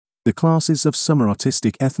The classes of Summer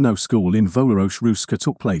Artistic Ethno School in Woli Uhruskiej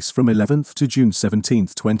took place from 11th to June 17,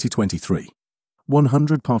 2023.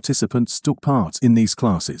 100 participants took part in these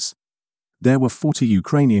classes. There were 40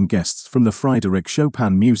 Ukrainian guests from the Fryderyk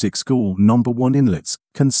Chopin Music School No. 1 in Letnia,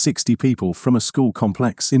 and 60 people from a school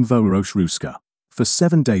complex in Woli Uhruskiej. For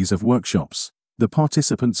 7 days of workshops, the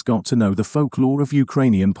participants got to know the folklore of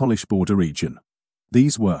Ukrainian Polish border region.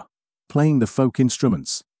 These were playing the folk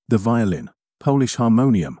instruments, the violin, Polish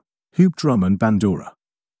harmonium, hoop drum and bandura,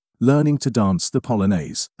 learning to dance the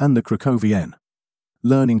polonaise and the Krakowian,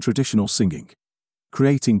 learning traditional singing,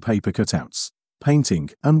 creating paper cutouts,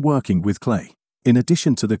 painting and working with clay. In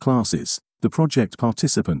addition to the classes, the project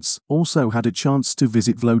participants also had a chance to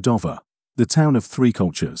visit Włodawa, the town of three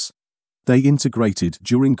cultures. They integrated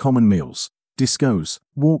during common meals, discos,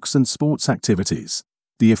 walks and sports activities.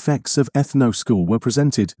 The effects of Ethno School were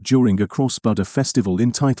presented during a cross-border festival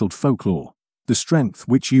entitled Folklore, the Strength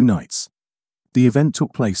Which Unites. The event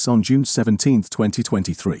took place on June 17,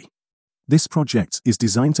 2023. This project is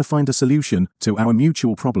designed to find a solution to our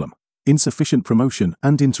mutual problem: insufficient promotion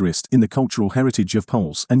and interest in the cultural heritage of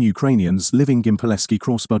Poles and Ukrainians living in Polski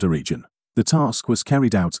cross-border region. The task was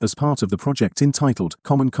carried out as part of the project entitled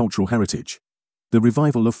Common Cultural Heritage: the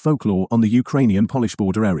revival of folklore on the Ukrainian-Polish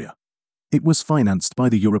border area. It was financed by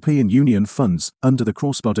the European Union funds under the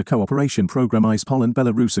Cross-Border Cooperation Programme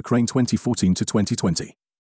Poland-Belarus Ukraine 2014 to 2020.